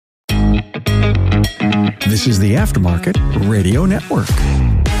This is the Aftermarket Radio Network.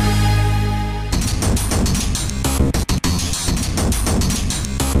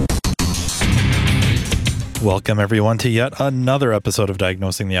 Welcome, everyone, to yet another episode of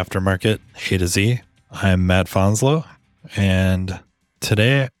Diagnosing the Aftermarket, A to Z. I'm Matt Fonslow, and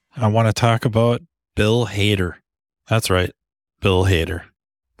today I want to talk about Bill Hader. That's right, Bill Hader.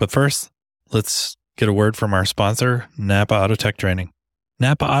 But first, let's get a word from our sponsor, Napa Auto Tech Training.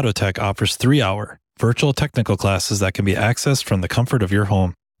 Napa Auto Tech offers 3-hour virtual technical classes that can be accessed from the comfort of your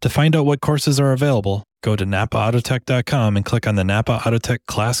home. To find out what courses are available, go to napaautotech.com and click on the Napa Auto Tech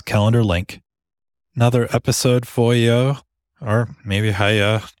class calendar link. Another episode for you, or maybe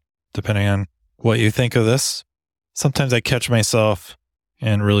hiya, depending on what you think of this. Sometimes I catch myself,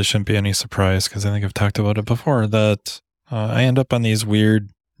 and really shouldn't be any surprise because I think I've talked about it before, that I end up on these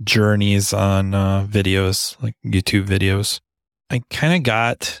weird journeys on videos, like YouTube videos. I kind of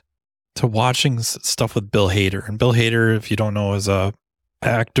got to watching stuff with Bill Hader. And Bill Hader, if you don't know, is a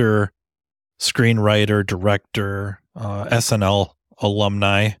actor, screenwriter, director, SNL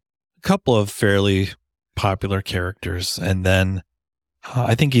alumni. A couple of fairly popular characters. And then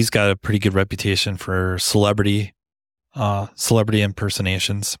I think he's got a pretty good reputation for celebrity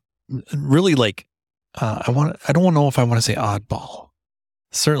impersonations. Really, like, I don't know if I want to say oddball.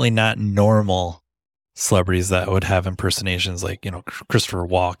 Certainly not normal celebrities that would have impersonations like, Christopher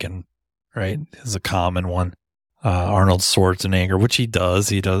Walken, right? Is a common one. Arnold Schwarzenegger, which he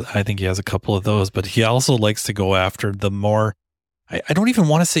does. I think he has a couple of those, but he also likes to go after the more, I don't even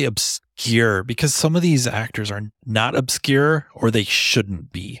want to say obscure, because some of these actors are not obscure, or they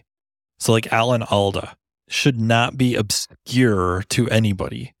shouldn't be. So like Alan Alda should not be obscure to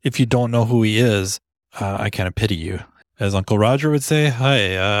anybody. If you don't know who he is, I kind of pity you. As Uncle Roger would say,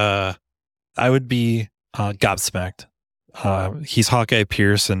 hi, I would be gobsmacked. He's Hawkeye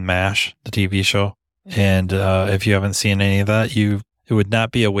Pierce in MASH, the TV show. And if you haven't seen any of that, it would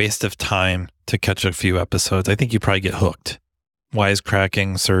not be a waste of time to catch a few episodes. I think you probably get hooked.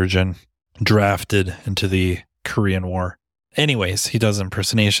 Wisecracking surgeon, drafted into the Korean War. Anyways, he does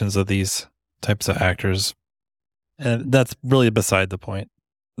impersonations of these types of actors. And that's really beside the point.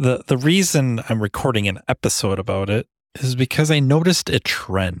 The reason I'm recording an episode about it is because I noticed a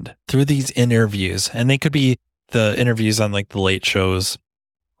trend through these interviews. And they could be the interviews on like the late shows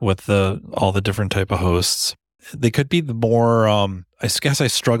with all the different type of hosts. They could be the more, I guess I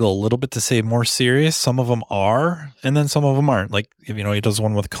struggle a little bit to say more serious. Some of them are, and then some of them aren't. Like, he does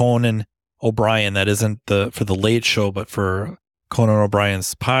one with Conan O'Brien that isn't for the late show, but for Conan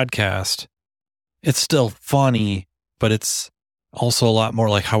O'Brien's podcast. It's still funny, but it's also a lot more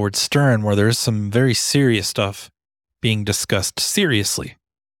like Howard Stern, where there's some very serious stuff being discussed seriously.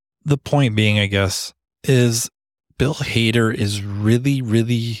 The point being, I guess, is Bill Hader is really,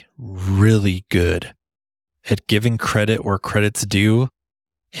 really, really good at giving credit where credit's due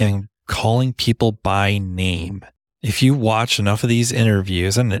and calling people by name. If you watch enough of these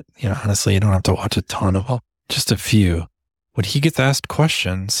interviews, and honestly, you don't have to watch a ton of them, just a few, when he gets asked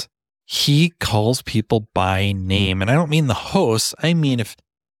questions, he calls people by name. And I don't mean the host. I mean, if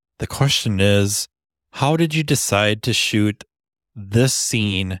the question is, how did you decide to shoot this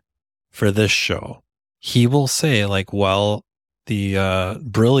scene for this show? He will say, like, well, the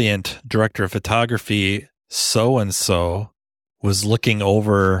brilliant director of photography, so-and-so, was looking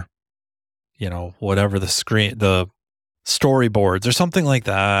over, whatever the storyboards or something like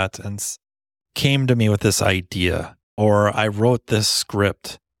that, and came to me with this idea. Or I wrote this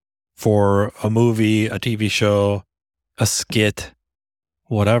script for a movie, a TV show, a skit,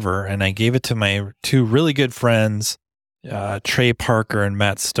 whatever. And I gave it to my two really good friends, Trey Parker and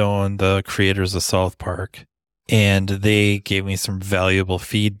Matt Stone, the creators of South Park. And they gave me some valuable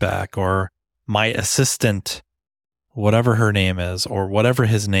feedback. Or my assistant, whatever her name is, or whatever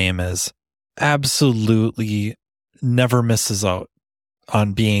his name is, absolutely never misses out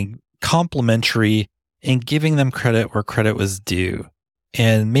on being complimentary and giving them credit where credit was due.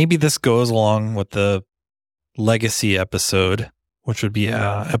 And maybe this goes along with the legacy episode, which would be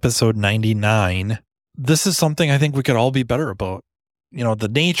episode 99. This is something I think we could all be better about. The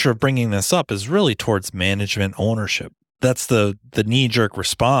nature of bringing this up is really towards management ownership. That's the knee-jerk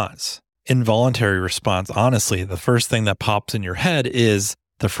response, involuntary response. Honestly, the first thing that pops in your head is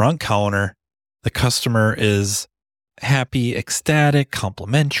the front counter. The customer is happy, ecstatic,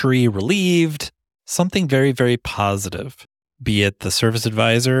 complimentary, relieved, something very, very positive. Be it the service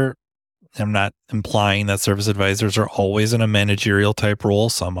advisor. I'm not implying that service advisors are always in a managerial type role.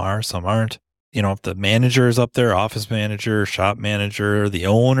 Some are, some aren't. If the manager is up there, office manager, shop manager, the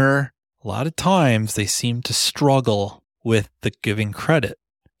owner, a lot of times they seem to struggle with the giving credit.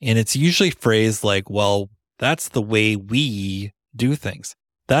 And it's usually phrased like, well, that's the way we do things.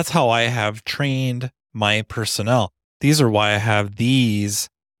 That's how I have trained my personnel. These are why I have these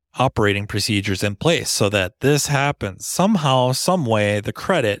operating procedures in place so that this happens. Somehow, some way, the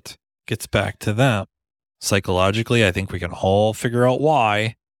credit gets back to them. Psychologically, I think we can all figure out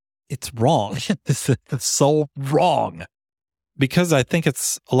why. It's wrong. It's so wrong. Because I think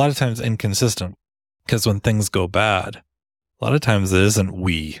it's a lot of times inconsistent. Because when things go bad, a lot of times it isn't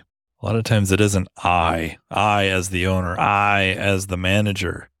we. A lot of times it isn't I as the owner, I as the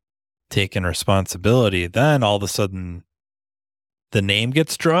manager taking responsibility. Then all of a sudden the name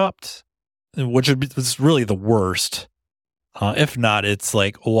gets dropped, which is really the worst. If not, it's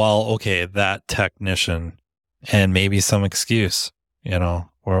like, well, okay, that technician and maybe some excuse, or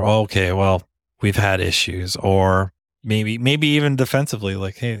okay, well, we've had issues, or maybe even defensively,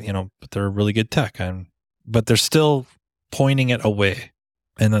 like, hey, but they're a really good tech, but they're still pointing it away.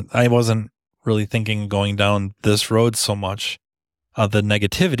 And I wasn't really thinking going down this road so much of the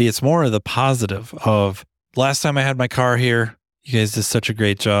negativity. It's more of the positive of last time I had my car here, you guys did such a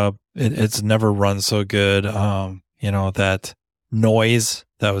great job. It's never run so good. That noise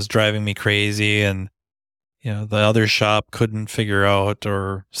that was driving me crazy, and the other shop couldn't figure out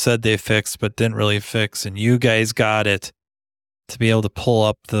or said they fixed but didn't really fix, and you guys got it, to be able to pull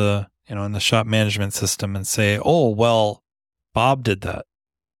up the in the shop management system and say, oh, well, Bob did that.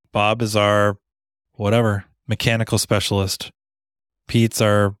 Bob is our mechanical specialist. Pete's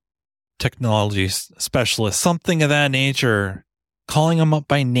our technology specialist, something of that nature. Calling them up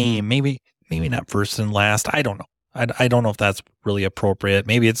by name, maybe not first and last. I don't know. I don't know if that's really appropriate.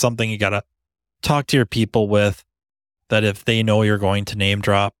 Maybe it's something you got to talk to your people with, that if they know you're going to name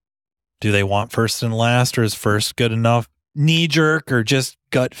drop, do they want first and last, or is first good enough? Knee jerk or just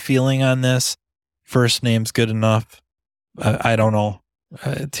gut feeling on this? First name's good enough. I don't know.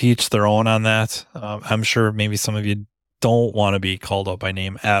 To each their own on that. I'm sure maybe some of you don't want to be called out by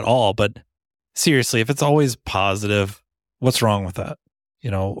name at all, but seriously, if it's always positive, what's wrong with that?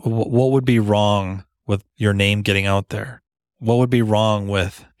 What would be wrong with your name getting out there? What would be wrong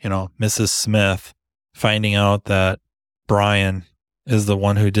with, Mrs. Smith finding out that Brian is the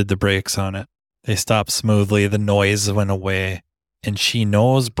one who did the brakes on it? They stopped smoothly, the noise went away, and she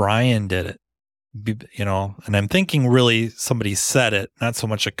knows Brian did it. And I'm thinking really somebody said it, not so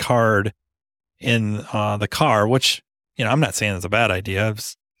much a card in the car, which, I'm not saying it's a bad idea. I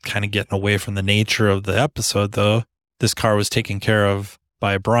was kind of getting away from the nature of the episode, though. This car was taken care of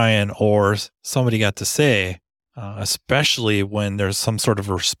by Brian, or somebody got to say, especially when there's some sort of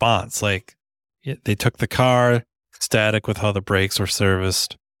response, like they took the car, ecstatic with how the brakes were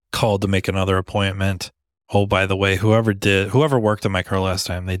serviced, called to make another appointment. Oh, by the way, whoever worked on my car last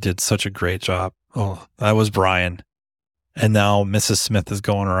time, they did such a great job. Oh, that was Brian. And now Mrs. Smith is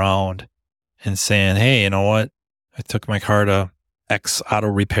going around and saying, hey, you know what? I took my car to X Auto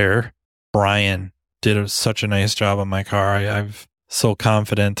Repair. Brian did such a nice job on my car. I'm so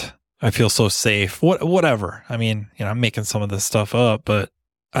confident. I feel so safe. Whatever. I mean, I'm making some of this stuff up, but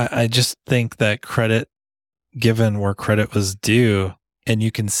I just think that credit given where credit was due, and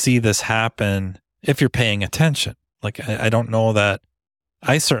you can see this happen if you're paying attention. Like, I don't know that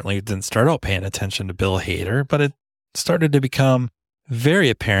I certainly didn't start out paying attention to Bill Hader, but it started to become very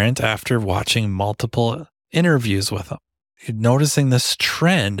apparent after watching multiple interviews with him, noticing this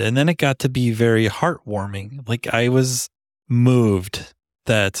trend. And then it got to be very heartwarming. Like, I was moved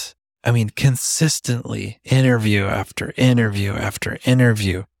that, consistently interview after interview after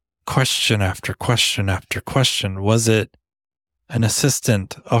interview, question after question after question. Was it an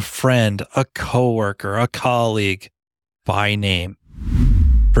assistant, a friend, a coworker, a colleague, by name?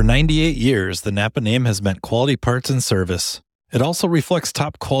 For 98 years, the Napa name has meant quality parts and service. It also reflects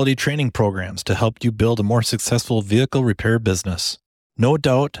top quality training programs to help you build a more successful vehicle repair business. No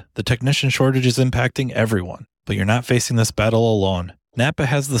doubt, the technician shortage is impacting everyone, but you're not facing this battle alone. Napa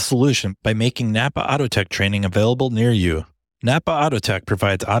has the solution by making Napa AutoTech training available near you. Napa AutoTech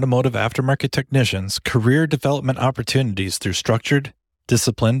provides automotive aftermarket technicians career development opportunities through structured,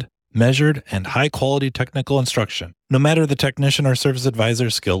 disciplined, measured, and high-quality technical instruction, no matter the technician or service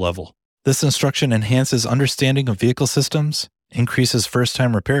advisor's skill level. This instruction enhances understanding of vehicle systems, increases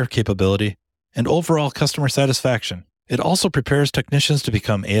first-time repair capability, and overall customer satisfaction. It also prepares technicians to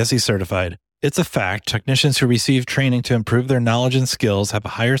become ASE certified. It's a fact technicians who receive training to improve their knowledge and skills have a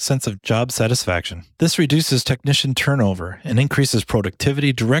higher sense of job satisfaction. This reduces technician turnover and increases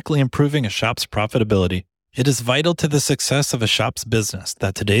productivity, directly improving a shop's profitability. It is vital to the success of a shop's business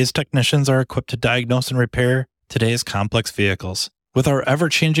that today's technicians are equipped to diagnose and repair today's complex vehicles. With our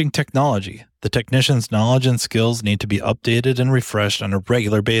ever-changing technology, the technician's knowledge and skills need to be updated and refreshed on a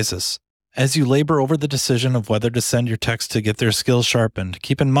regular basis. As you labor over the decision of whether to send your techs to get their skills sharpened,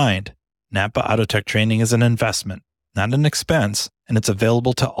 keep in mind, Napa Autotech training is an investment, not an expense, and it's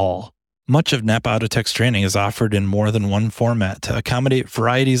available to all. Much of Napa Autotech's training is offered in more than one format to accommodate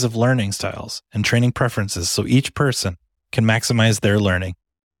varieties of learning styles and training preferences so each person can maximize their learning.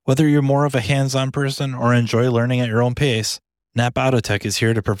 Whether you're more of a hands-on person or enjoy learning at your own pace, Napa Autotech is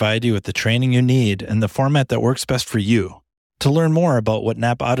here to provide you with the training you need in the format that works best for you. To learn more about what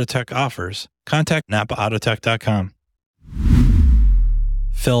Napa Autotech offers, contact napaautotech.com.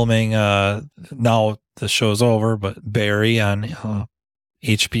 Filming, now the show's over, but Barry on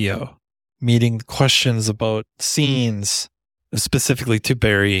HBO. Meeting questions about scenes, specifically to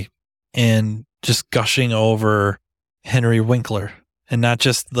Barry, and just gushing over Henry Winkler. And not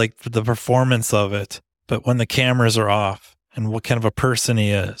just like the performance of it, but when the cameras are off and what kind of a person he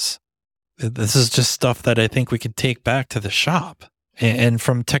is. This is just stuff that I think we could take back to the shop. And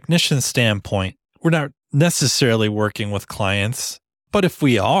from technician standpoint, we're not necessarily working with clients, but if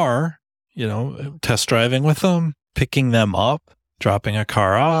we are, test driving with them, picking them up, dropping a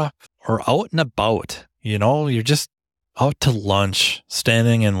car off, or out and about, you're just out to lunch,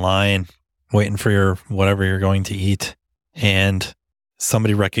 standing in line, waiting for your whatever you're going to eat. And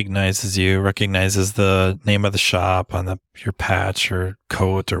somebody recognizes you, recognizes the name of the shop on your patch or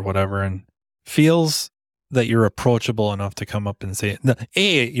coat or whatever, and feels that you're approachable enough to come up and say,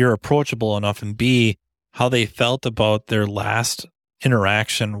 A, you're approachable enough, and B, how they felt about their last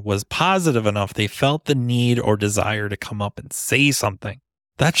interaction was positive enough. They felt the need or desire to come up and say something.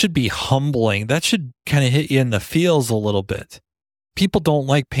 That should be humbling. That should kind of hit you in the feels a little bit. People don't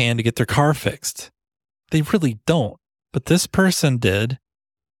like paying to get their car fixed. They really don't. But this person did,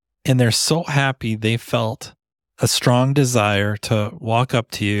 and they're so happy they felt a strong desire to walk up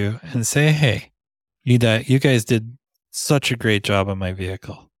to you and say, hey, you guys did such a great job on my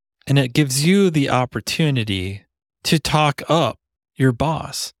vehicle. And it gives you the opportunity to talk up your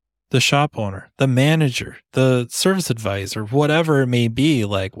boss, the shop owner, the manager, the service advisor, whatever it may be.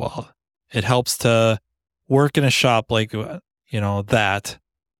 Like, well, it helps to work in a shop like, whoever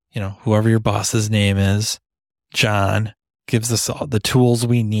your boss's name is, John, gives us all the tools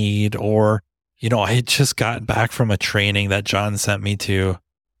we need. Or, I had just gotten back from a training that John sent me to.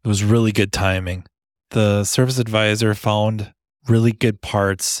 It was really good timing. The service advisor found really good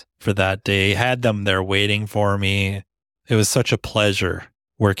parts for that day, had them there waiting for me. It was such a pleasure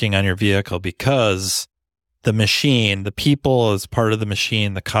working on your vehicle because the machine, the people as part of the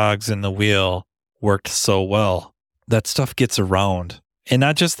machine, the cogs in the wheel worked so well. That stuff gets around. And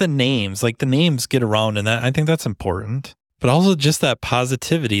not just the names, like the names get around, and that I think that's important, but also just that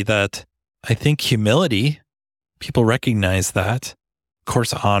positivity, that I think humility, people recognize that. Of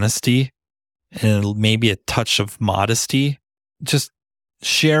course, honesty, and maybe a touch of modesty, just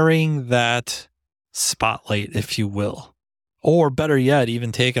sharing that spotlight, if you will. Or better yet,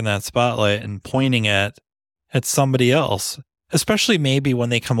 even taking that spotlight and pointing at somebody else, especially maybe when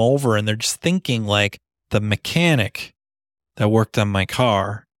they come over and they're just thinking like, the mechanic that worked on my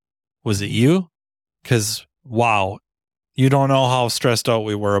car, was it you? Because, wow, you don't know how stressed out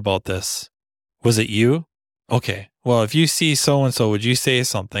we were about this. Was it you? Okay, well, if you see so-and-so, would you say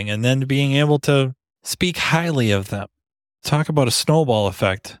something? And then being able to speak highly of them. Talk about a snowball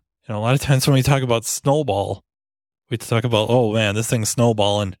effect. A lot of times when we talk about snowball, we talk about, oh man, this thing's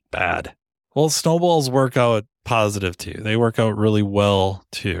snowballing bad. Well, snowballs work out positive too. They work out really well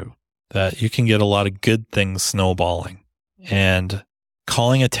too. That you can get a lot of good things snowballing. And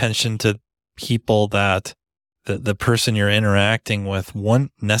calling attention to people that the person you're interacting with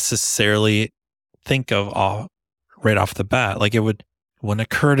wouldn't necessarily think of right off the bat. Like it wouldn't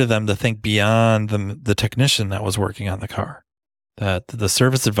occur to them to think beyond the technician that was working on the car. That the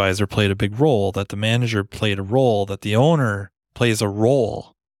service advisor played a big role, that the manager played a role, that the owner plays a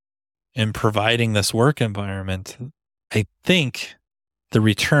role in providing this work environment. I think the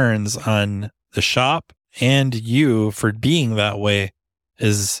returns on the shop and you for being that way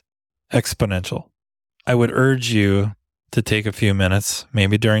is exponential. I would urge you to take a few minutes,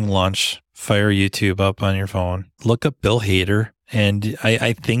 maybe during lunch, fire YouTube up on your phone, look up Bill Hader, and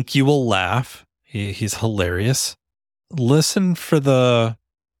I think you will laugh. He's hilarious. Listen for the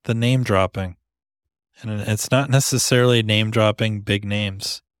name dropping. And it's not necessarily name dropping big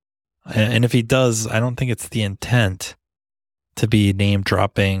names. And if he does, I don't think it's the intent to be name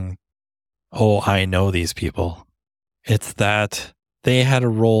dropping, oh, I know these people. It's that they had a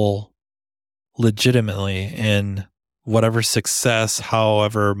role legitimately in whatever success,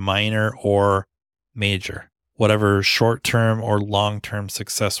 however minor or major, whatever short-term or long-term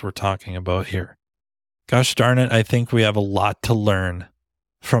success we're talking about here. Gosh darn it, I think we have a lot to learn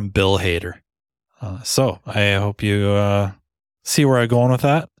from Bill Hader. So I hope you see where I'm going with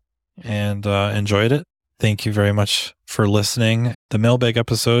that and enjoyed it. Thank you very much for listening. The mailbag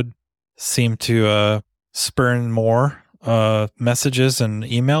episode seemed to spurn more messages and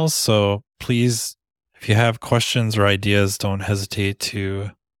emails. So please, if you have questions or ideas, don't hesitate to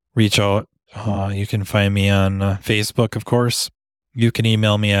reach out. You can find me on Facebook, of course. You can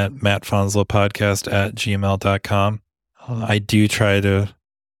email me at mattfonslopodcast@gmail.com. I do try to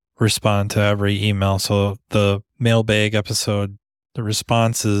respond to every email. So the mailbag episode, the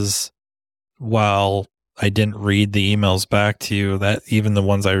responses, while I didn't read the emails back to you, that even the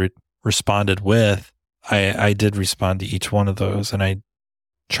ones I responded with, I did respond to each one of those, and I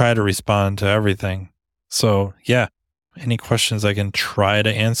try to respond to everything. So yeah, any questions I can try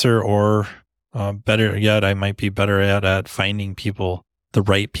to answer, or better yet, I might be better at finding people, the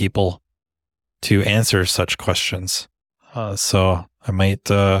right people to answer such questions. So I might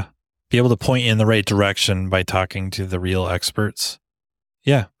be able to point you in the right direction by talking to the real experts.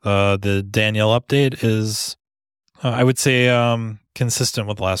 Yeah, the Danielle update is, I would say, consistent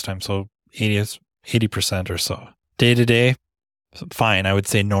with last time. So 80% or so. Day to day, fine. I would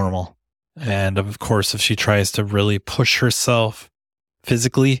say normal. And of course, if she tries to really push herself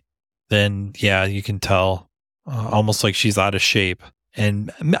physically, then yeah, you can tell almost like she's out of shape. And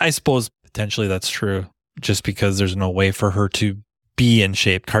I suppose potentially that's true, just because there's no way for her to be in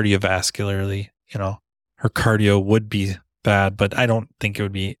shape cardiovascularly. You know, her cardio would be bad, but I don't think it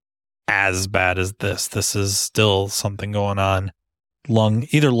would be as bad as this. This is still something going on.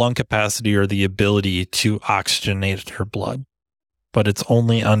 Either lung capacity or the ability to oxygenate her blood. But it's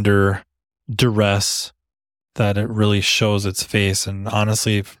only under duress that it really shows its face. And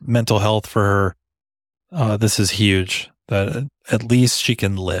honestly, mental health for her, this is huge, that at least she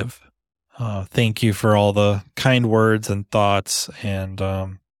can live. Thank you for all the kind words and thoughts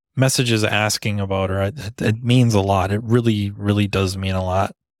and messages asking about her. It means a lot. It really, really does mean a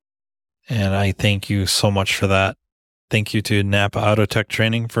lot. And I thank you so much for that. Thank you to Napa Auto Tech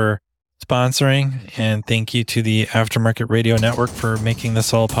Training for sponsoring, and thank you to the Aftermarket Radio Network for making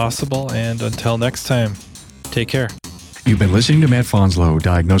this all possible. And until next time, take care. You've been listening to Matt Fonslow,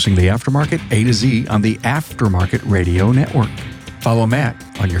 diagnosing the aftermarket A to Z on the Aftermarket Radio Network. Follow Matt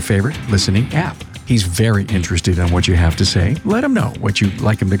on your favorite listening app. He's very interested in what you have to say. Let him know what you'd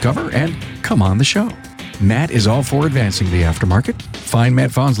like him to cover and come on the show. Matt is all for advancing the aftermarket. Find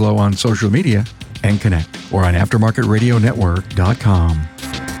Matt Fonslow on social media and connect, or on aftermarketradionetwork.com.